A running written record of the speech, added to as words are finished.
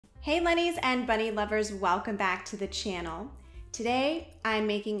Hey Lennies and bunny lovers, welcome back to the channel. Today I'm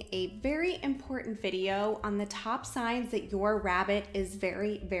making a very important video on the top signs that your rabbit is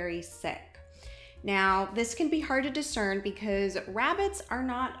very sick. Now this can be hard to discern because rabbits are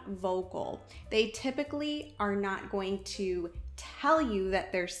not vocal. They typically are not going to tell you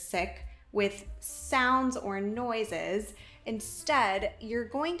that they're sick with sounds or noises. Instead, you're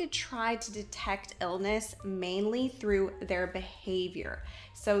going to try to detect illness mainly through their behavior.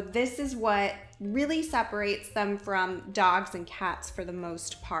 So this is what really separates them from dogs and cats for the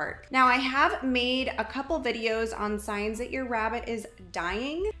most part. Now, I have made a couple videos on signs that your rabbit is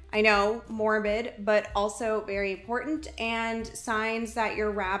dying. I know, morbid, but also very important, and signs that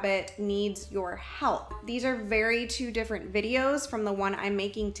your rabbit needs your help. These are two different videos from the one I'm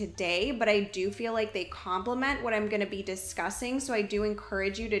making today, but I do feel like they complement what I'm gonna be discussing, so I do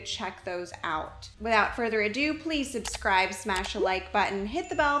encourage you to check those out. Without further ado, please subscribe, smash a like button, hit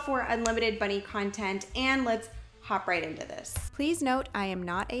the bell for unlimited bunny content, and let's hop right into this. Please note I am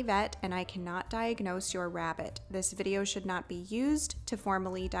not a vet and I cannot diagnose your rabbit. This video should not be used to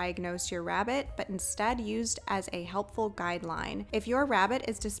formally diagnose your rabbit, but instead used as a helpful guideline. If your rabbit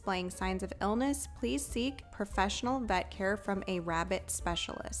is displaying signs of illness, please seek professional vet care from a rabbit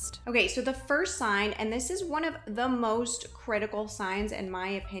specialist. Okay, so the first sign, and this is one of the most critical signs in my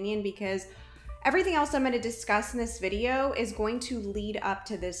opinion, because everything else I'm going to discuss in this video is going to lead up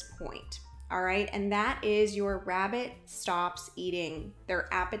to this point. All right, and that is your rabbit stops eating. Their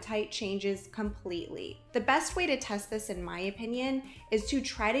appetite changes completely. The best way to test this, in my opinion, is to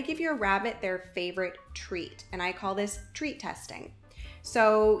try to give your rabbit their favorite treat, and I call this treat testing.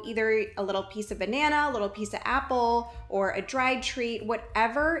 So either a little piece of banana, a little piece of apple, or a dried treat,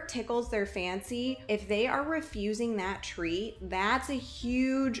 whatever tickles their fancy. If they are refusing that treat, that's a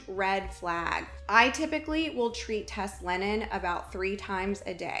huge red flag. I typically will treat test Lennon about 3 times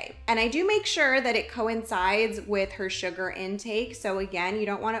a day. And I do make sure that it coincides with her sugar intake. So again, you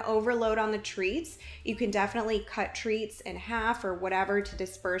don't want to overload on the treats. You can definitely cut treats in half or whatever to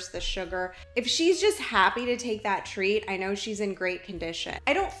disperse the sugar. If she's just happy to take that treat, I know she's in great condition.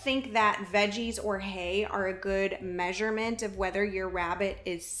 I don't think that veggies or hay are a good measurement of whether your rabbit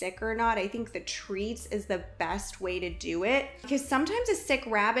is sick or not. I think the treats is the best way to do it, because sometimes a sick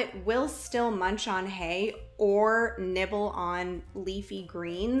rabbit will still munch on hay or nibble on leafy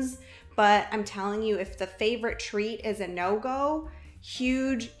greens. But I'm telling you, if the favorite treat is a no-go,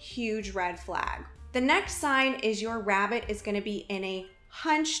 huge red flag. The next sign is your rabbit is going to be in a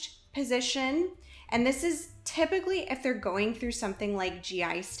hunched position. And this is typically if they're going through something like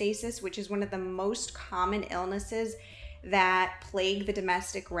GI stasis, which is one of the most common illnesses that plague the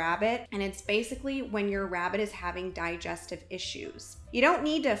domestic rabbit. And it's basically when your rabbit is having digestive issues. You don't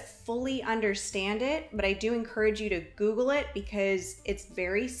need to fully understand it, but I do encourage you to Google it because it's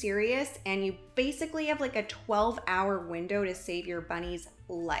very serious, and you basically have like a 12-hour window to save your bunny's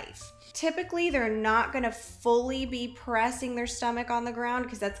life. Typically, they're not gonna fully be pressing their stomach on the ground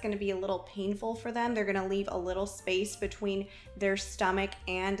because that's gonna be a little painful for them. They're gonna leave a little space between their stomach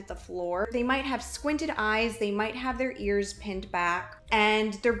and the floor. They might have squinted eyes, they might have their ears pinned back,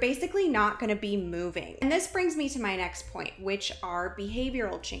 and they're basically not gonna be moving. And this brings me to my next point, which are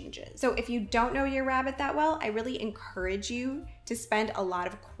behavioral changes. So if you don't know your rabbit that well, I really encourage you to spend a lot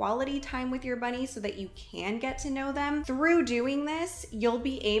of quality time with your bunny so that you can get to know them. Through doing this, you'll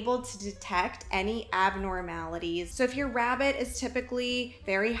be able to detect any abnormalities. So if your rabbit is typically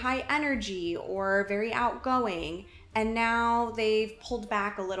very high energy or very outgoing, and now they've pulled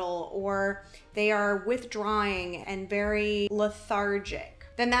back a little, or they are withdrawing and very lethargic,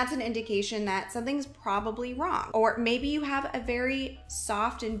 then that's an indication that something's probably wrong. Or maybe you have a very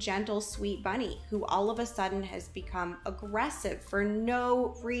soft and gentle, sweet bunny who all of a sudden has become aggressive for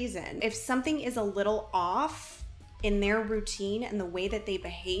no reason. If something is a little off in their routine and the way that they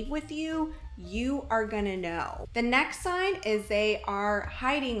behave with you, you are gonna know. The next sign is they are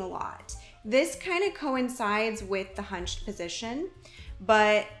hiding a lot. This kind of coincides with the hunched position,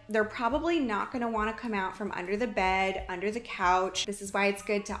 but they're probably not gonna wanna come out from under the bed, under the couch. This is why it's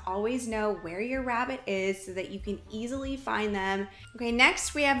good to always know where your rabbit is so that you can easily find them. Okay,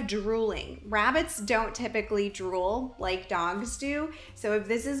 next we have drooling. Rabbits don't typically drool like dogs do. So if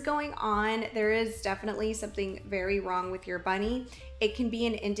this is going on, there is definitely something very wrong with your bunny. It can be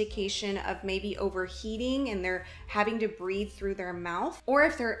an indication of maybe overheating and they're having to breathe through their mouth. Or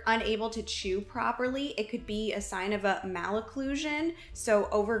if they're unable to chew properly, it could be a sign of a malocclusion, so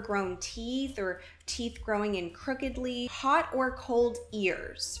overgrown teeth or teeth growing in crookedly, hot or cold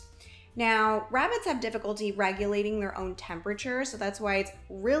ears. Now, rabbits have difficulty regulating their own temperature, so that's why it's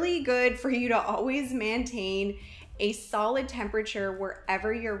really good for you to always maintain a solid temperature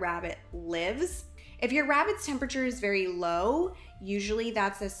wherever your rabbit lives. If your rabbit's temperature is very low, usually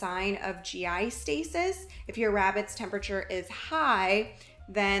that's a sign of GI stasis. If your rabbit's temperature is high,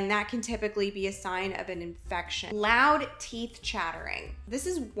 then that can typically be a sign of an infection. Loud teeth chattering. This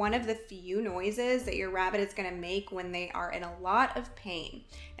is one of the few noises that your rabbit is gonna make when they are in a lot of pain.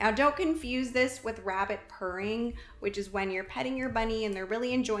 Now, don't confuse this with rabbit purring, which is when you're petting your bunny and they're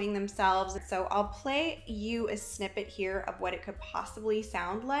really enjoying themselves. So I'll play you a snippet here of what it could possibly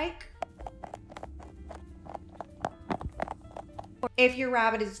sound like. If your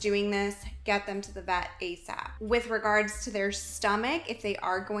rabbit is doing this, get them to the vet ASAP. With regards to their stomach, if they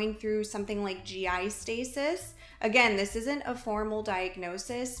are going through something like GI stasis, again, this isn't a formal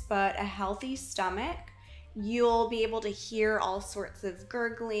diagnosis, but a healthy stomach, you'll be able to hear all sorts of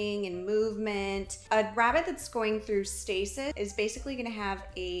gurgling and movement. A rabbit that's going through stasis is basically gonna have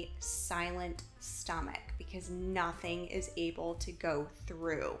a silent stomach because nothing is able to go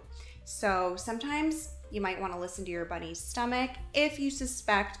through. So sometimes you might want to listen to your bunny's stomach if you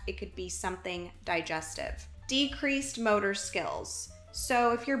suspect it could be something digestive. Decreased motor skills.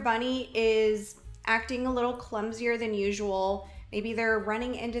 So if your bunny is acting a little clumsier than usual, maybe they're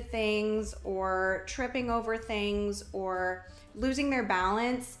running into things or tripping over things or losing their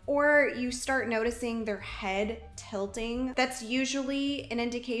balance, or you start noticing their head tilting, that's usually an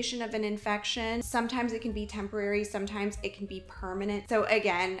indication of an infection. Sometimes it can be temporary, sometimes it can be permanent. So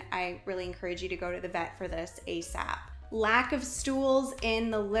again, I really encourage you to go to the vet for this ASAP. Lack of stools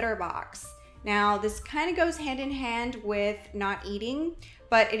in the litter box. Now, this kind of goes hand in hand with not eating,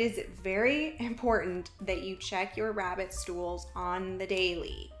 but it is very important that you check your rabbit stools on the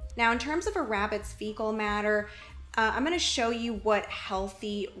daily. Now, in terms of a rabbit's fecal matter, I'm going to show you what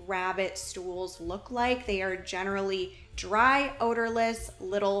healthy rabbit stools look like. They are generally dry, odorless,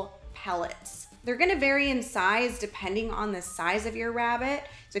 little pellets. They're going to vary in size depending on the size of your rabbit.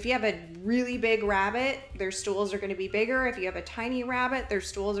 So if you have a really big rabbit, their stools are going to be bigger. If you have a tiny rabbit, their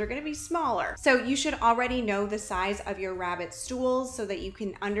stools are going to be smaller. So you should already know the size of your rabbit stools so that you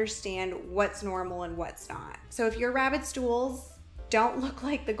can understand what's normal and what's not. So if your rabbit stools don't look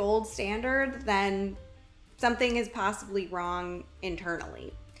like the gold standard, then something is possibly wrong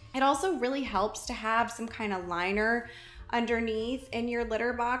internally. It also really helps to have some kind of liner underneath in your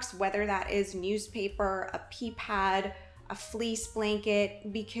litter box, whether that is newspaper, a pee pad, a fleece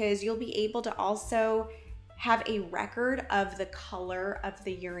blanket, because you'll be able to also have a record of the color of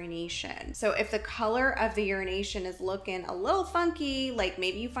the urination. So if the color of the urination is looking a little funky, like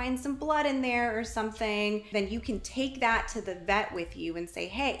maybe you find some blood in there or something, then you can take that to the vet with you and say,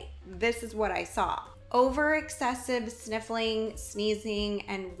 hey, this is what I saw. Over excessive sniffling, sneezing,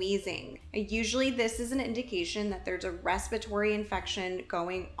 and wheezing. Usually this is an indication that there's a respiratory infection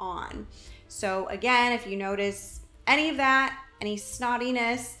going on. So again, if you notice any of that, any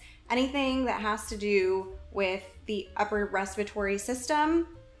snottiness, anything that has to do with the upper respiratory system,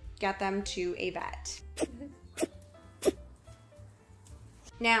 get them to a vet.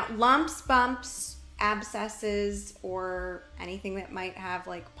 Now, lumps, bumps, abscesses, or anything that might have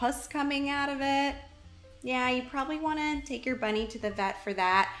like pus coming out of it, yeah, you probably want to take your bunny to the vet for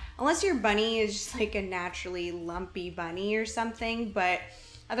that, unless your bunny is just like a naturally lumpy bunny or something. But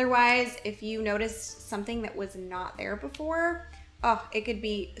otherwise, if you notice something that was not there before, oh, it could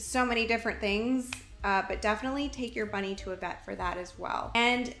be so many different things, but definitely take your bunny to a vet for that as well.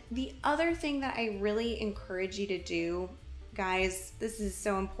 And the other thing that I really encourage you to do, guys, this is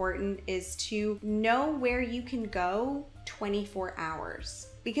so important, is to know where you can go 24 hours.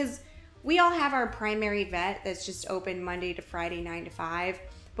 Because we all have our primary vet that's just open Monday to Friday, 9 to 5,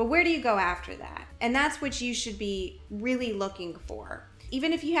 but where do you go after that? And that's what you should be really looking for.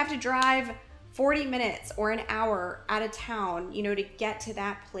 Even if you have to drive 40 minutes or an hour out of town, you know, to get to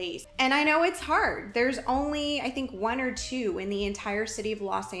that place. And I know it's hard. There's only, I think, 1 or 2 in the entire city of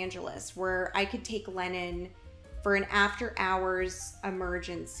Los Angeles where I could take Lennon for an after hours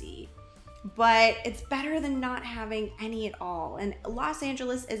emergency. But it's better than not having any at all. And Los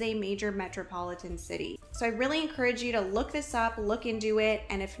Angeles is a major metropolitan city. So I really encourage you to look this up, look into it,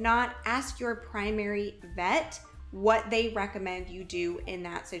 and if not, ask your primary vet what they recommend you do in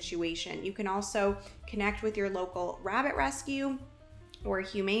that situation. You can also connect with your local rabbit rescue or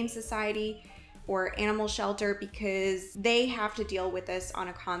humane society or animal shelter, because they have to deal with this on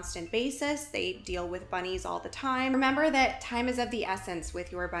a constant basis. They deal with bunnies all the time. Remember that time is of the essence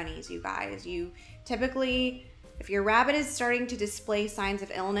with your bunnies, you guys. You typically, if your rabbit is starting to display signs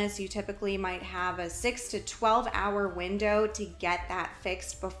of illness, you typically might have a 6 to 12 hour window to get that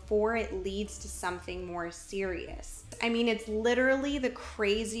fixed before it leads to something more serious. I mean, it's literally the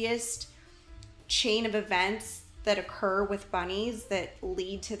craziest chain of events that occur with bunnies that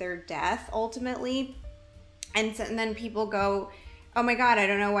lead to their death ultimately. And then people go, oh my God, I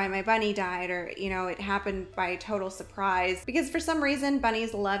don't know why my bunny died, or, you know, it happened by total surprise. Because for some reason,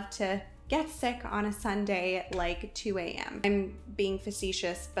 bunnies love to get sick on a Sunday at like 2 a.m. I'm being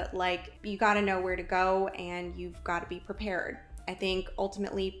facetious, but like, you gotta know where to go and you've gotta be prepared. I think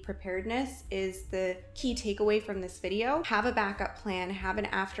ultimately preparedness is the key takeaway from this video. Have a backup plan, have an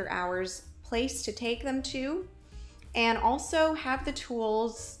after hours place to take them to, and also have the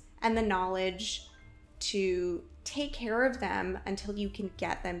tools and the knowledge to take care of them until you can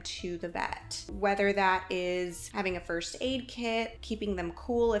get them to the vet. Whether that is having a first aid kit, keeping them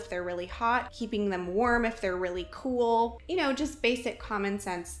cool if they're really hot, keeping them warm if they're really cool, you know, just basic common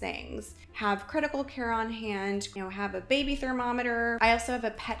sense things. Have critical care on hand, you know, have a baby thermometer. I also have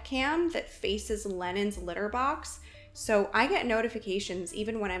a pet cam that faces Lennon's litter box. So I get notifications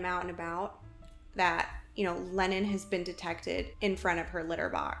even when I'm out and about that, you know, Lennon has been detected in front of her litter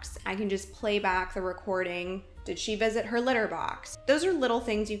box. I can just play back the recording. Did she visit her litter box? Those are little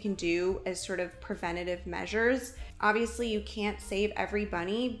things you can do as sort of preventative measures. Obviously, you can't save every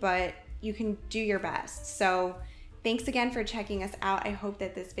bunny, but you can do your best. So thanks again for checking us out. I hope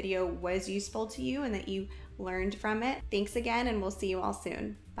that this video was useful to you and that you learned from it. Thanks again, and we'll see you all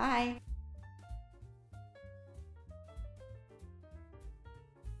soon. Bye.